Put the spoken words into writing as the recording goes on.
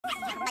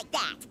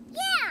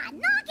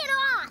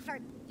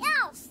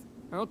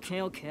Okay,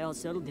 I'll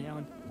settle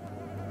down.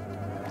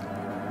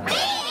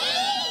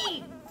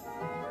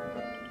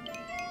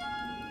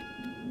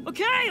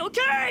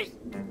 Okay!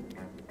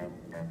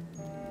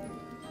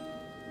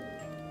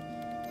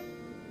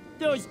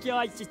 Those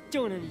guys just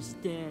don't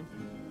understand.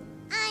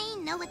 I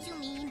know what you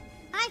mean.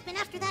 I've been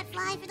after that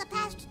fly for the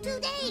past 2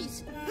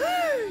 days.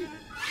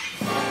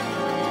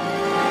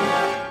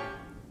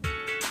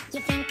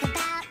 You think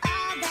about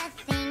all the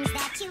things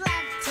that you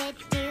love to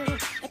do.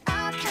 It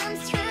all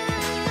comes true.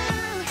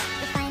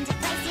 You find a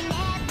place you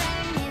never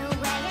knew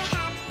where you're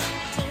happy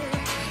to.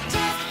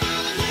 Just be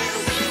you,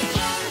 we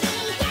can be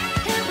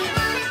who we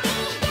wanna be.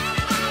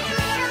 At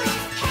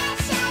Littlest Pet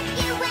Shop,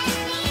 you and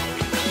me.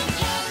 We can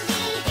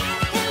be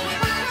who we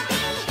wanna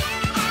be.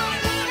 At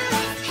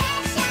Littlest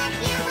Pet Shop,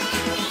 you and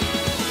me.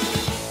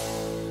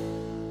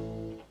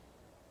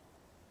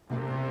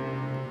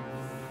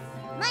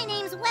 My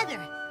name's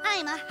Weather.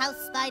 I'm a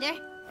house spider.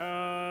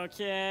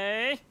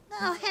 Okay.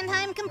 Oh, and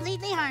I'm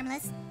completely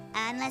harmless.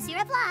 Unless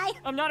you're a fly.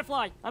 I'm not a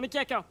fly. I'm a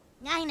gecko.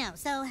 I know,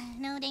 so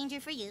no danger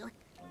for you.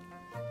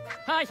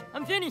 Hi,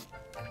 I'm Vinny.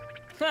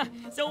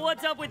 So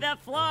what's up with that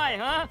fly,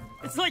 huh?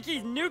 It's like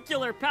he's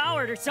nuclear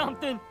powered or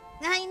something.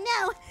 I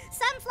know.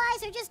 Some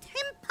flies are just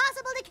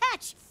impossible to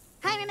catch.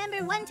 I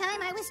remember one time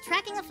I was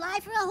tracking a fly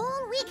for a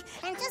whole week,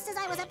 and just as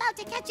I was about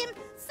to catch him,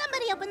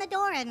 somebody opened the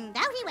door and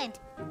out he went.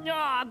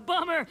 Ah,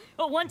 bummer.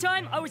 Oh, one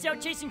time I was out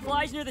chasing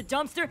flies near the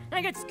dumpster, and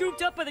I got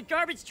scooped up by the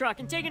garbage truck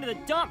and taken to the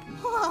dump.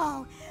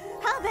 Whoa,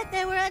 I'll bet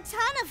there were a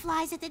ton of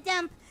flies at the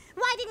dump.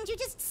 Why didn't you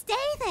just stay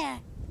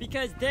there?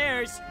 Because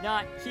there's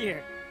not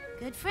here.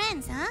 Good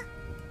friends, huh?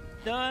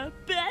 The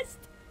best.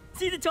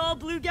 See the tall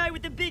blue guy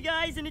with the big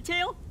eyes and a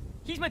tail?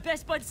 He's my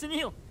best bud,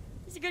 Sunil.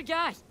 He's a good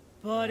guy.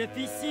 But if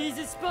he sees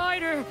a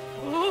spider,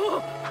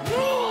 Oh,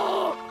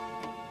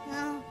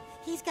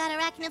 he's got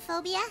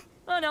arachnophobia?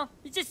 Oh no,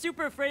 he's just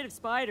super afraid of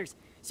spiders.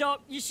 So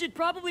you should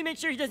probably make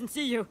sure he doesn't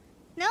see you.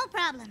 No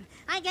problem.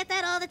 I get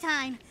that all the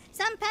time.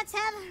 Some pets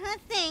have a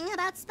thing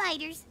about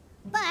spiders.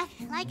 But,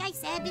 like I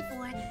said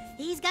before,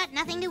 he's got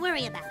nothing to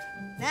worry about.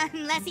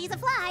 Unless he's a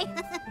fly.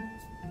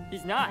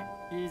 He's not.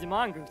 He's a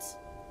mongoose.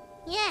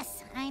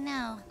 Yes, I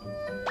know.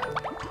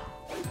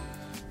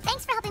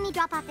 Thanks for helping me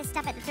drop off this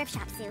stuff at the thrift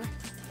shop, Sue.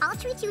 I'll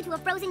treat you to a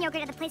frozen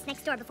yogurt at the place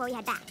next door before we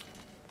head back.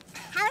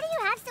 How do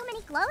you have so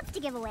many clothes to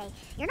give away?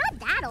 You're not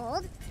that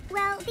old.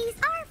 Well, these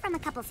are from a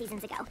couple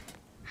seasons ago.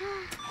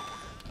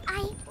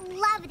 I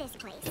love this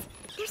place.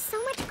 There's so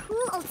much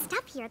cool old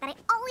stuff here that I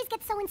always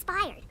get so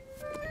inspired.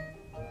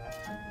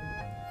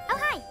 Oh,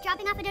 hi.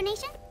 Dropping off a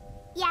donation?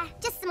 Yeah,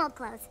 just some old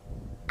clothes.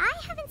 I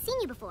haven't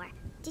seen you before.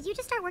 Did you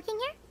just start working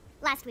here?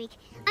 Last week.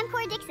 I'm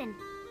Cora Dixon.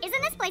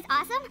 Isn't this place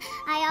awesome?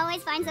 I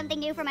always find something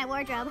new for my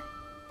wardrobe.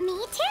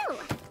 Me too.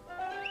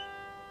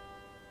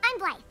 I'm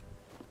Blythe.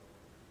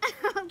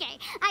 Okay,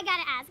 I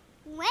gotta ask,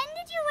 when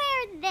did you wear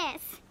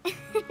this?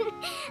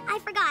 I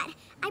forgot.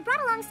 I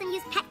brought along some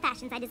used pet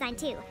fashions I designed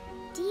too.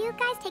 Do you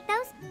guys take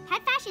those?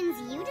 Pet fashions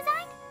you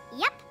designed?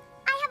 Yep.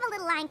 I have a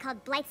little line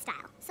called Blythe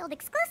Style, sold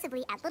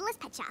exclusively at Littlest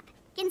Pet Shop.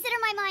 Consider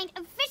my mind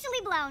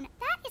officially blown.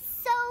 That is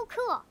so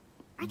cool.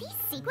 Are these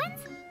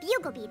sequins?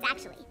 Bugle beads,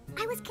 actually.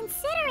 I was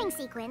considering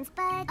sequins,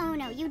 but... Oh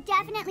no, you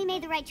definitely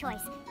made the right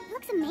choice. It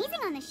looks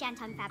amazing on this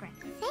shantung fabric.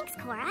 Thanks,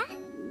 Cora.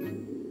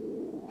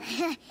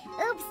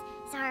 Oops,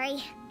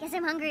 sorry. Guess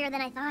I'm hungrier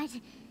than I thought.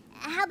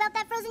 How about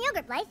that frozen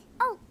yogurt, Blythe?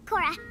 Oh,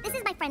 Cora, this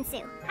is my friend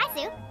Sue. Hi,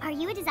 Sue. Are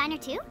you a designer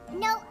too?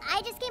 No,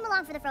 I just came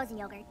along for the frozen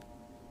yogurt.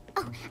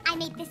 Oh, I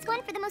made this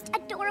one for the most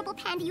adorable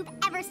panda you've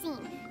ever seen,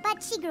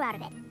 but she grew out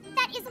of it.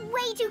 That is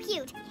way too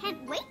cute.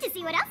 Can't wait to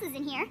see what else is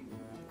in here.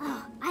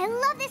 Oh, I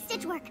love this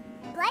stitch work.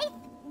 Blythe,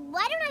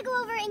 why don't I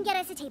go over and get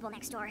us a table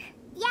next door?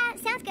 Yeah,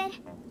 sounds good.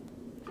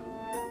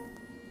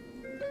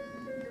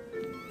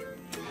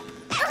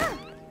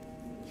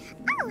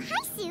 Oh,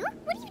 hi, Sue.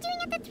 What are you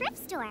doing at the thrift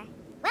store?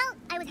 Well,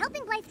 I was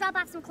helping Blythe drop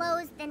off some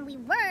clothes, then we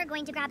were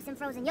going to grab some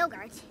frozen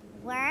yogurt.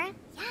 Were?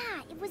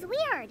 Yeah, it was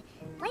weird.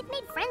 Blythe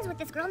made friends with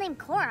this girl named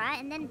Cora,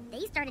 and then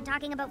they started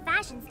talking about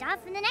fashion stuff,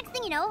 and the next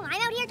thing you know,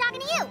 I'm out here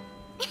talking to you.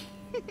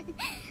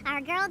 Our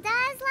girl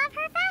does love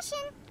her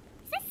fashion.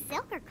 Is this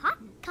silk or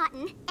cotton?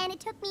 Cotton, and it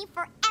took me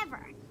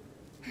forever.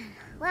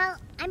 Well,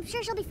 I'm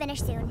sure she'll be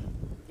finished soon.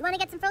 You want to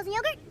get some frozen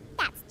yogurt?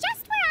 That's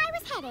just where I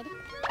was headed.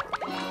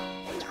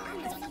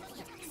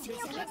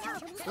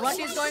 What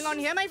is going on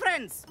here, my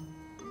friends?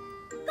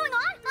 Going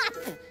on?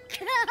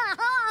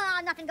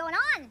 Nothing going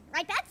on.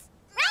 Right, Bets?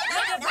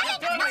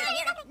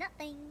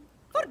 Nothing.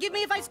 Forgive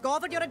me if I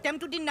scoff at your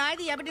attempt to deny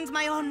the evidence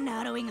my own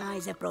narrowing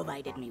eyes have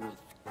provided me with.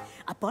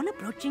 Upon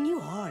approaching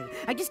you all,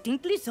 I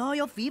distinctly saw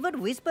your fevered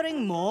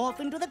whispering morph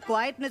into the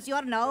quietness you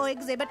are now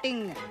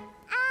exhibiting.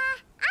 I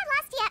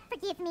lost yet.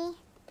 Forgive me.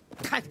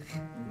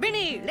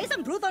 Vinny, lay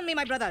some truth on me,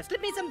 my brother.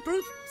 Slip me some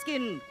truth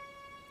skin.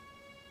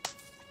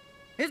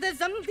 Is there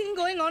something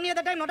going on here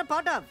that I'm not a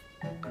part of?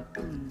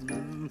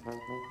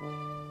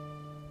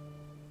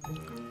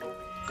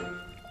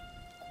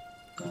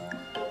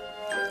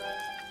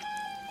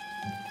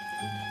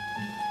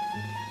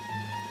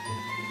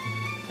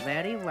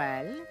 Very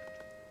well.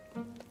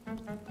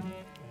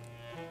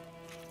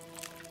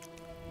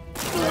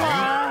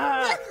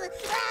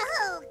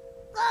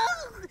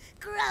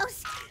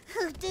 gross.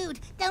 Oh, dude,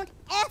 don't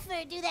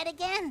ever do that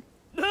again.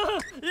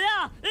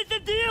 Yeah, it's a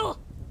deal!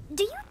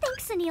 Do you think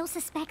Sunil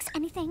suspects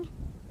anything?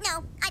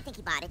 No, I think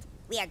he bought it.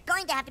 We are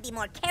going to have to be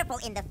more careful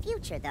in the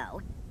future,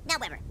 though. Now,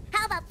 Weber,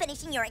 how about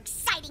finishing your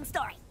exciting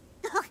story?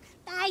 Oh,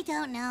 I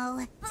don't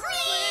know.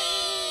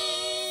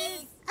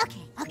 Please!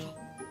 Okay.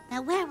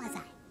 Now, where was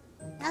I?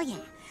 Oh, yeah.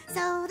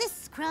 So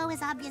this crow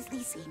has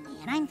obviously seen me,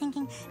 and I'm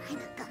thinking I'm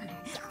a goner.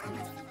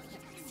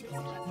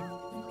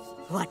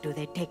 What do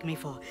they take me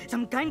for?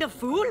 Some kind of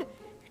fool?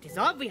 It is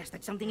obvious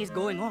that something is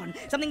going on.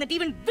 Something that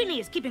even Vinny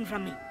is keeping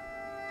from me.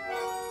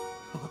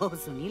 Oh,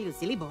 Sunil, you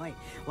silly boy.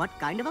 What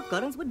kind of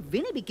occurrence would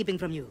Vinny be keeping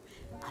from you?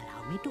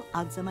 Allow me to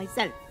answer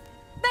myself.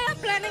 They are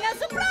planning a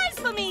surprise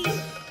for me!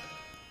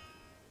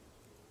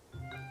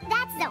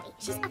 That's Zoe.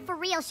 She's a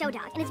for-real show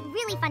dog, and it's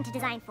really fun to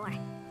design for.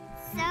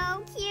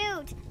 So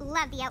cute.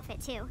 Love the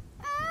outfit, too.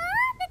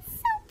 Aw, that's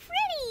so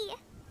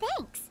pretty.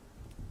 Thanks.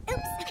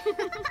 Oops.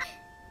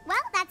 Well,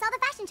 that's all the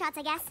fashion shots,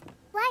 I guess.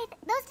 Blythe,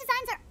 those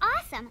designs are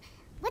awesome.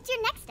 What's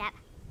your next step?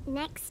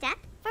 Next step?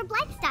 For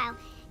Blythe Style.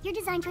 Your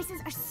design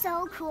choices are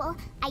so cool.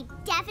 I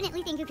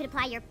definitely think you could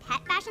apply your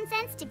pet fashion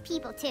sense to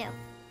people, too.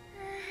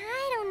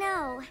 I don't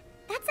know.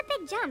 That's a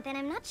big jump, and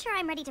I'm not sure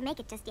I'm ready to make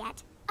it just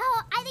yet.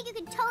 Oh, I think you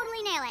could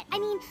totally nail it. I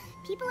mean,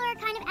 people are a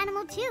kind of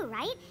animal too,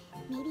 right?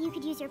 Maybe you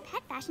could use your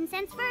pet fashion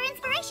sense for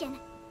inspiration.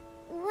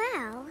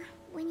 Well,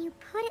 when you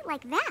put it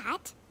like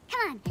that...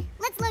 Come on,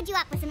 let's load you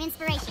up with some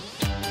inspiration.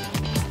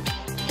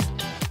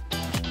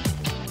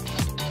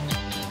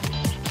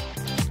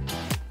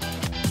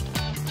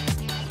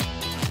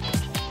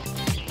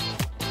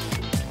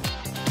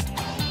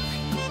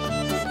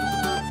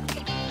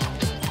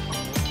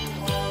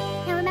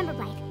 Now remember,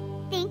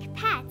 Blythe, think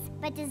pets,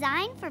 but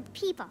design for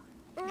people.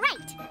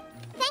 Right.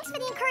 Thanks for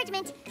the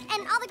encouragement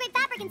and all the great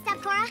fabric and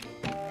stuff, Cora.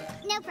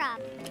 No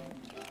problem.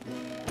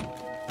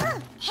 Oh,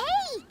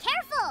 hey,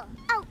 careful!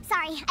 Oh,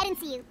 sorry, I didn't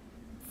see you.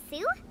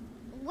 Sue?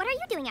 What are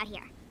you doing out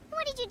here?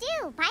 What did you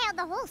do? Buy out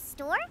the whole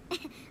store?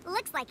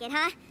 Looks like it,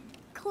 huh?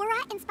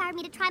 Cora inspired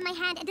me to try my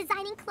hand at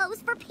designing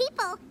clothes for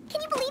people.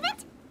 Can you believe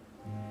it?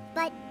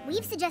 But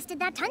we've suggested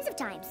that tons of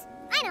times.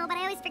 I know, but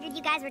I always figured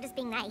you guys were just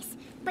being nice.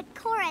 But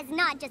Cora's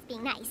not just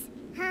being nice.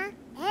 Huh?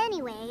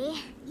 Anyway,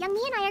 Young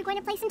Me and I are going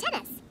to play some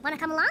tennis. Wanna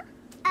come along?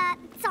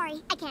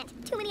 Sorry, I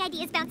can't. Too many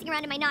ideas bouncing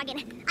around in my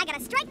noggin. I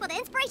gotta strike while the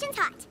inspiration's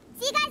hot.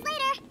 See you guys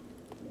later.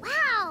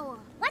 Wow,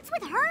 what's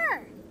with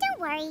her? Don't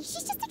worry,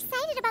 she's just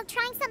excited about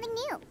trying something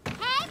new.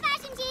 Hey,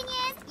 Fashion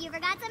Genius, you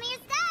forgot some of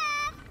your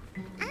stuff.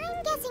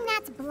 I'm guessing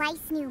that's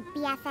Blythe's new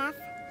BFF.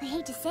 I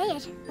hate to say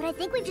it, but I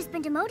think we've just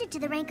been demoted to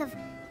the rank of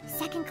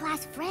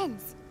second-class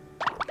friends.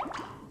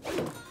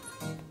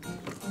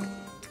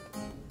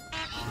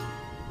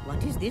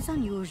 What is this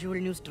unusual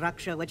new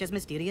structure which has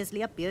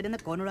mysteriously appeared in the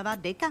corner of our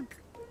day camp?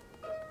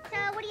 So,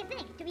 what do you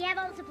think? Do we have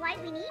all the supplies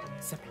we need?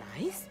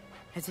 Supplies?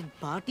 As in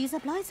party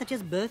supplies such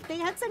as birthday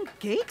hats and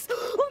cakes?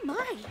 Oh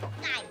my!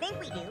 I think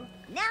we do.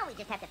 Now we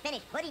just have to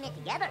finish putting it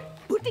together.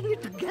 Putting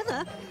it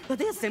together? Are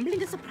they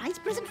assembling a surprise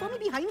present for me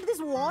behind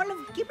this wall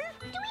of kibble?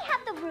 Do we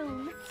have the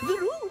room? The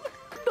room?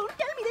 Don't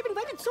tell me they've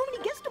invited so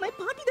many guests to my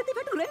party that they've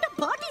had to rent a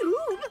party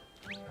room!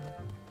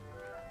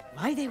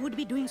 Why they would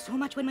be doing so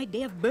much when my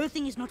day of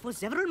birthing is not for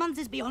several months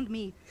is beyond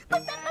me.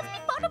 But that must be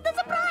part of the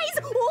surprise!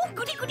 Oh,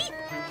 goody goody!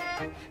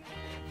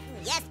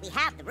 Yes, we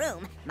have the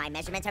room. My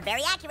measurements are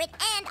very accurate,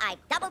 and I've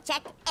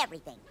double-checked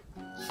everything.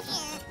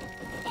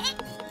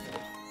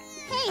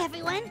 Hey,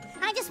 everyone.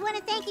 I just want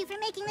to thank you for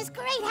making this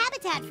great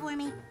habitat for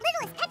me.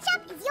 Littlest Pet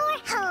Shop is your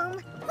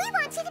home. We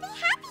want you to be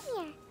happy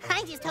here.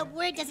 I just hope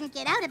word doesn't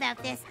get out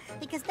about this,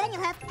 because then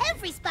you'll have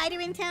every spider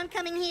in town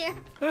coming here.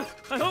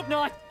 I hope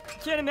not.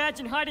 Can't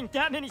imagine hiding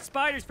that many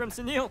spiders from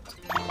Sunil.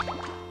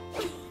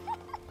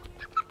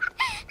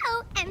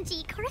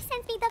 OMG, Cora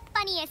sends me the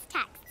funniest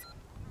texts.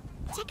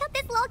 Check out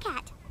this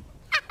lolcat.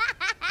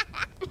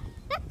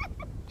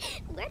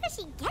 Where does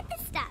she get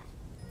this stuff?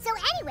 So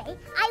anyway,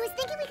 I was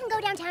thinking we can go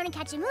downtown and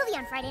catch a movie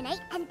on Friday night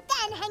and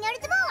then hang out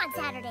at the mall on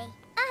Saturday.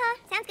 Uh-huh,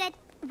 sounds good.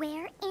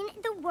 Where in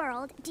the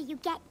world do you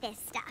get this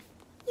stuff?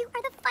 You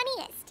are the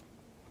funniest.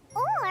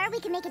 Or we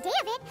can make a day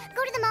of it,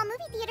 go to the mall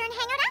movie theater and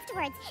hang out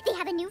afterwards. They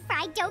have a new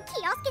fried dough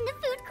kiosk in the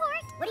food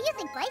court. What do you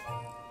think, Blythe?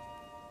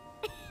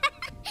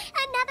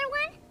 Another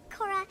one?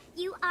 Cora,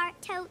 you are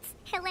totes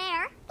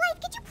hilaire. Blythe,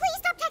 could you please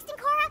stop texting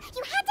Cora?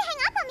 You had to hang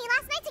up on me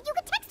last night so you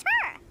could text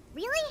her.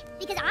 Really?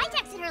 Because I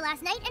texted her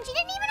last night and she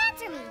didn't even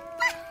answer me.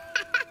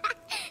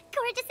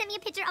 Cora just sent me a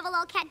picture of a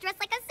lolcat dressed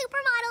like a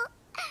supermodel.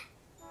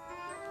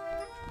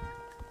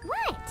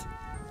 What?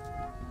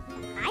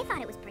 I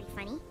thought it was pretty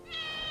funny.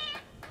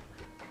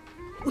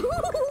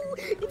 Ooh,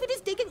 if it is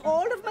taking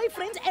all of my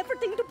friends'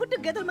 everything to put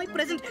together my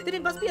present, then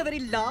it must be a very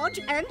large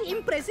and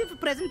impressive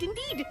present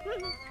indeed.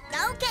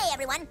 Okay,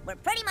 everyone, we're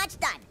pretty much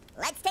done.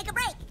 Let's take a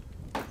break.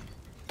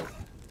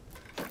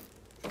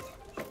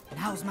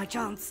 Now's my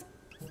chance.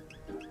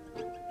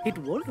 It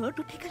won't hurt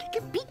to take a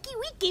little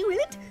peeky-weeky, will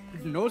it?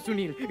 No,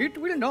 Sunil, it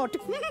will not.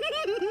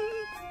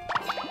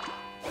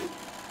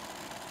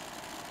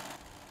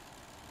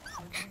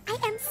 I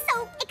am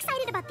so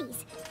excited about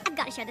these. I've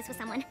got to share this with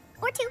someone.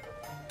 Or two.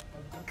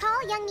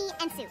 Call Young Me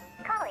and Sue.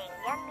 Calling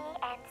Young Me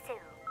and Sue.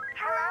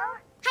 Hello?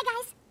 Hi,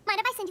 guys. Mind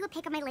if I send you a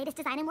pic of my latest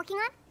design I'm working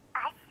on?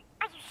 Us?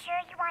 Are you sure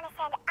you want to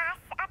send us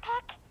a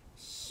pic?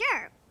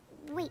 Sure.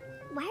 Wait,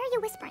 why are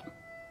you whispering?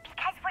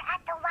 Because we're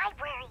at the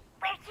library,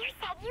 where you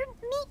said you'd...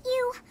 Meet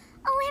you.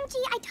 OMG,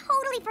 I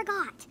totally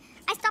forgot.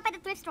 I stopped by the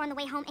thrift store on the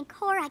way home and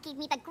Cora gave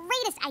me the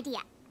greatest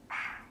idea.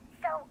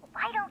 So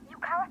why don't you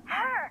call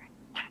her?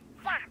 Yeah,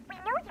 we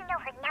know you know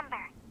her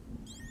number.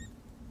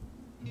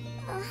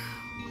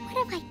 What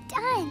have I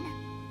done?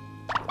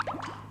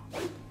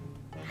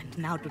 And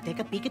now to take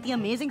a peek at the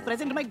amazing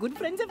present my good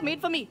friends have made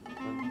for me.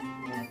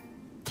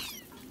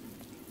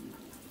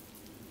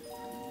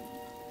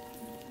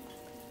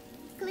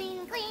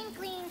 Clean, clean,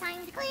 clean,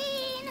 time to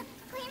clean.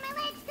 Clean my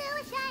legs to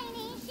a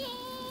shiny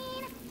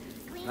sheen.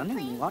 Clean, Running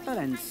clean, water clean,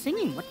 and time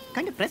singing. What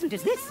kind of present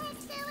is this? to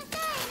legs to a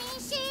shiny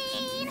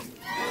sheen.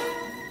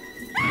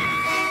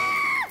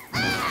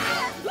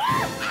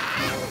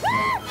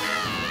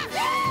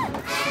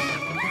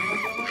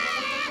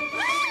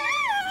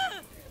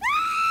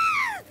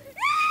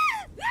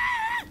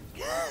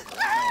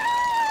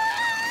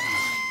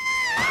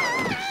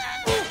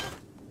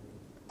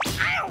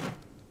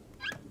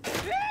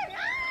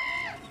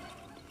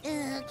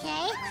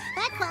 Okay,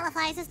 that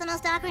qualifies as the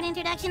most awkward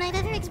introduction I've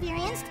ever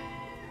experienced.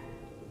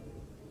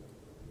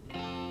 Blythe!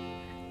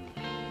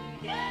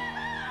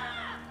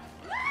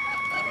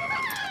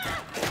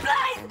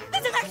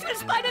 There's an actual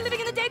spider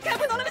living in the daycare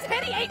with all of his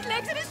hairy 8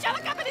 legs and his shower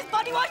cup and his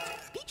body wash.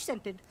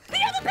 Peach-scented.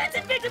 The other pets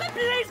invented a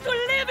place to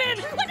live in!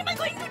 What am I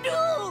going to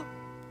do?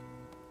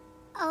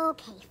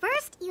 Okay,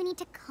 first you need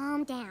to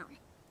calm down.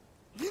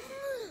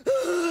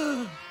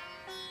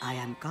 I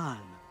am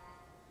calm.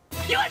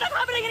 You are not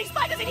harboring any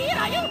spiders in here,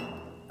 are you?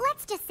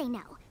 Let's just say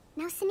no.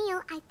 Now,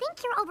 Sunil, I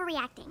think you're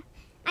overreacting.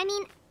 I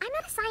mean, I'm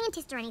not a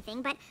scientist or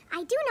anything, but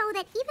I do know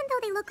that even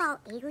though they look all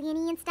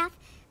alien-y and stuff,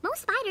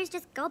 most spiders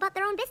just go about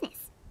their own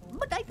business.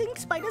 But I think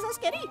spiders are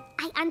scary.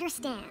 I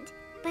understand.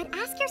 But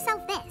ask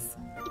yourself this.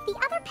 If the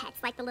other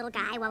pets like the little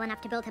guy well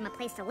enough to build him a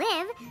place to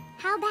live,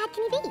 how bad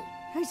can he be?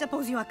 I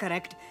suppose you are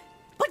correct.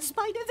 But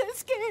spiders are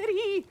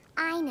scary.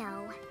 I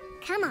know.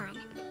 Come on.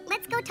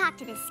 Let's go talk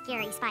to this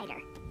scary spider.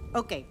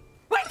 Okay.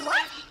 Wait,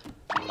 what?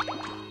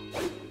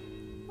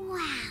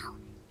 Wow.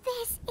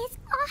 This is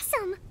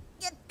awesome.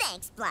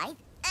 Thanks, Blythe.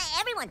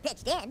 Everyone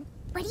pitched in.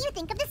 What do you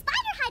think of the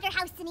spider hider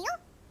house, Sunil?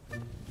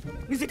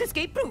 Is it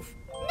escape-proof?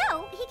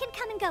 No, he can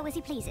come and go as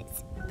he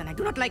pleases. Then I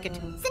do not like it.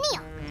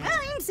 Sunil!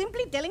 I'm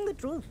simply telling the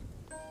truth.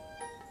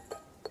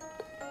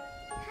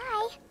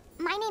 Hi,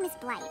 my name is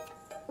Blythe.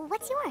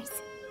 What's yours?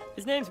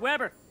 His name's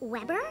Weber.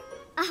 Weber?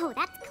 Oh,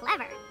 that's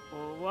clever.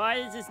 Well, why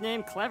is his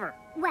name clever?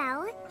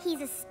 Well,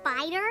 he's a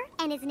spider,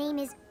 and his name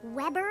is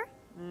Weber.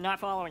 Not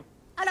following.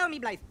 Allow me,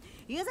 Blythe.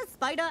 He is a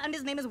spider and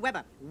his name is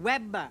Weber.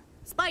 Weber.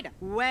 Spider.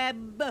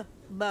 Web.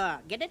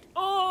 Get it?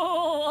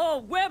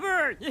 Oh,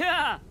 Weber!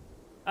 Yeah!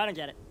 I don't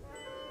get it.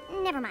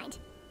 Never mind.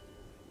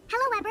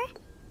 Hello, Weber.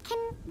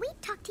 Can we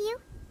talk to you?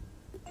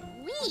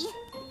 We?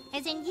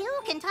 As in you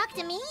can talk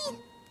to me?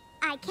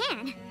 I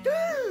can.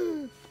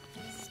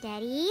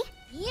 Steady.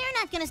 You're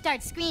not gonna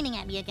start screaming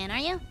at me again, are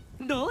you?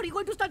 No, are you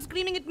going to start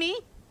screaming at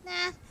me?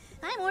 Nah,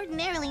 I'm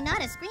ordinarily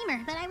not a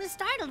screamer, but I was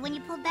startled when you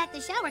pulled back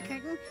the shower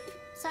curtain.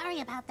 Sorry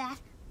about that.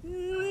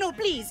 No,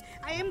 please.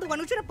 I am the one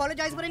who should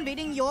apologize for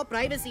invading your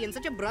privacy in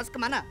such a brusque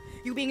manner.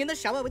 You being in the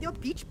shower with your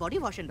peach body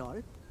wash and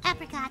all.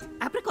 Apricot.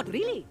 Apricot,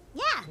 really?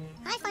 Yeah,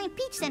 I find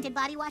peach-scented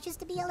body washes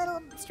to be a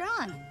little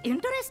strong.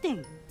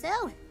 Interesting.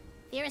 So,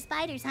 fear of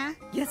spiders, huh?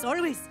 Yes,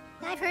 always.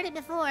 I've heard it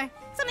before.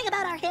 Something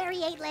about our hairy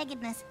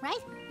 8-leggedness,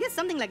 right? Yes,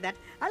 something like that.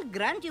 I'll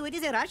grant you it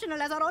is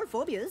irrational, as are all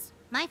phobias.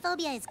 My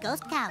phobia is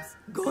ghost cows.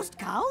 Ghost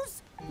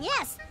cows?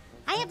 Yes,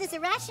 I have this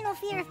irrational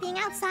fear of being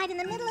outside in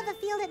the middle of a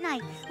field at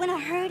night when a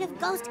herd of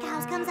ghost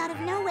cows comes out of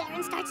nowhere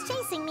and starts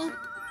chasing me.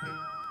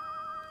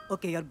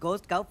 Okay, your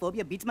ghost cow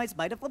phobia beats my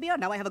spider phobia.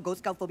 Now I have a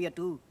ghost cow phobia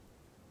too.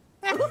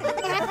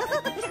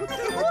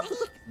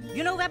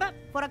 You know, Weber,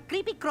 for a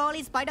creepy,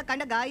 crawly spider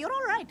kind of guy, you're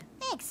all right.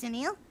 Thanks,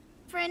 Sunil.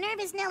 For a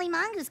nervous Nelly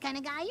Mongoose kind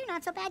of guy, you're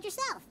not so bad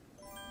yourself.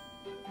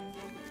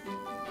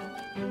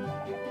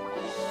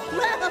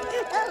 Whoa!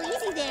 Oh,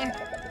 easy there.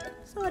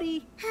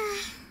 Sorry.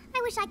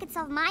 I wish I could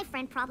solve my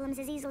friend problems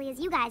as easily as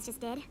you guys just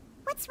did.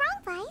 What's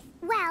wrong, Blythe?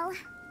 Well,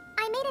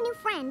 I made a new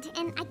friend,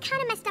 and I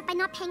kind of messed up by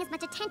not paying as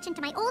much attention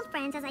to my old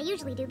friends as I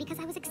usually do because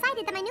I was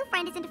excited that my new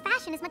friend is into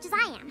fashion as much as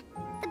I am.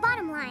 The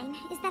bottom line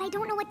is that I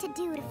don't know what to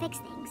do to fix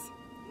things.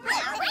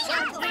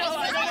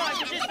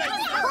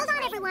 Hold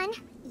on, everyone.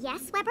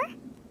 Yes, Weber?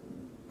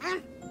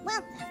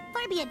 Well,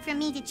 far be it from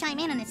me to chime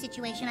in on a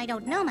situation I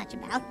don't know much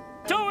about.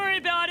 Don't worry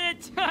about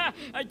it!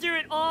 I do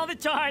it all the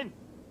time!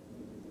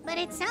 But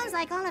it sounds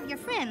like all of your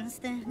friends,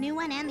 the new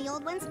one and the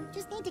old ones,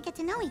 just need to get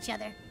to know each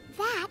other.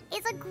 That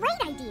is a great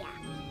idea.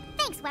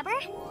 Thanks, Weber.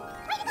 Okay,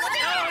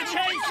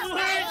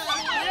 sweet!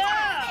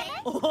 Yeah!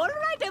 All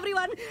right,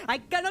 everyone. I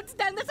cannot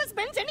stand the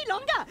suspense any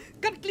longer.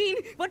 Cut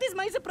clean. What is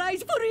my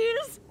surprise for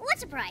reals? What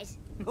surprise?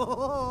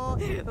 Oh,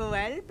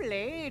 well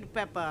played,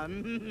 Pepper.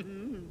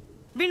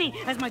 Vinny,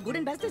 as my good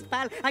and bestest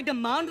pal, I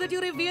demand that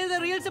you reveal the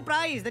real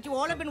surprise that you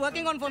all have been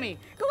working on for me.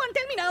 Go on,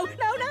 tell me now.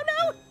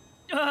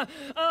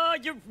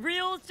 Your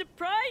real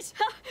surprise?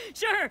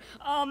 Sure.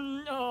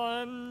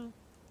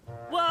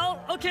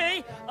 Well,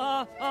 okay.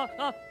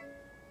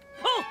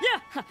 Oh,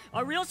 yeah!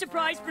 Our real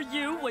surprise for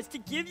you was to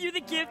give you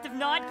the gift of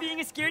not being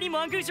a scaredy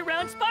mongoose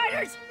around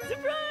spiders!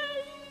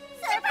 Surprise!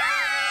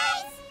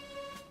 Surprise!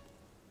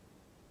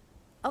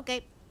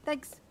 Okay,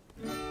 thanks.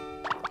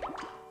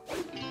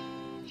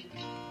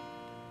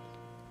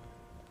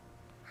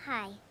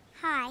 Hi.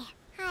 Hi.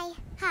 Hi.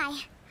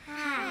 Hi.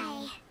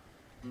 Hi.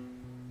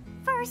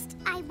 First,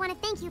 I want to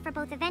thank you for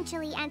both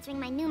eventually answering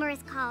my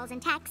numerous calls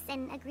and texts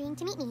and agreeing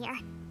to meet me here.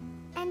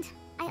 And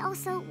I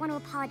also want to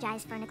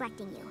apologize for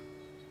neglecting you.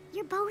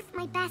 You're both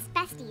my best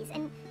besties,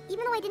 and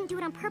even though I didn't do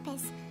it on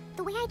purpose,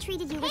 the way I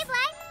treated you was— Hey,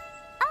 Blythe!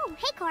 Oh,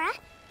 hey, Cora.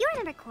 You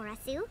remember Cora,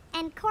 Sue.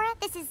 And Cora,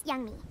 this is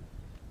young me.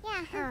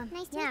 Yeah,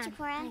 nice to meet you,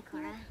 Cora. Hi,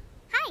 Cora.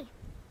 Hi.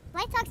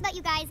 Blythe talks about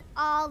you guys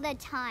all the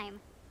time.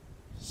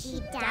 She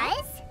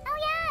does? Oh,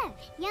 yeah.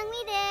 Young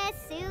me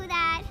this, Sue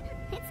that.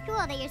 It's cool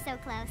that you're so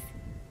close.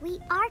 We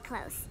are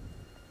close,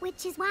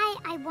 which is why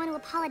I want to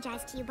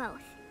apologize to you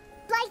both.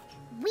 Blythe,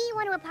 we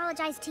want to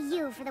apologize to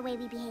you for the way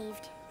we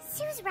behaved.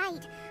 Sue's right.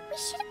 We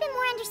should have been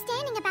more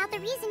understanding about the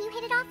reason you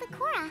hit it off with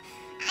Cora.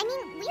 I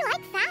mean, we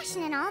like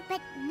fashion and all, but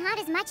not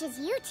as much as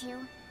you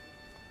two.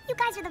 You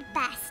guys are the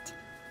best.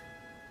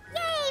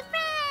 Yay,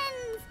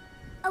 friends!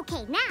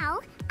 Okay,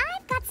 now,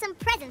 I've got some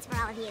presents for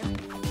all of you.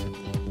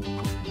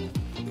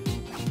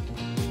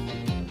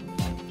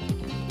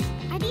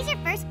 Are these your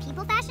first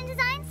people fashion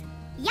designs?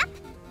 Yup,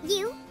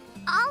 you,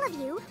 all of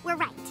you, were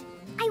right.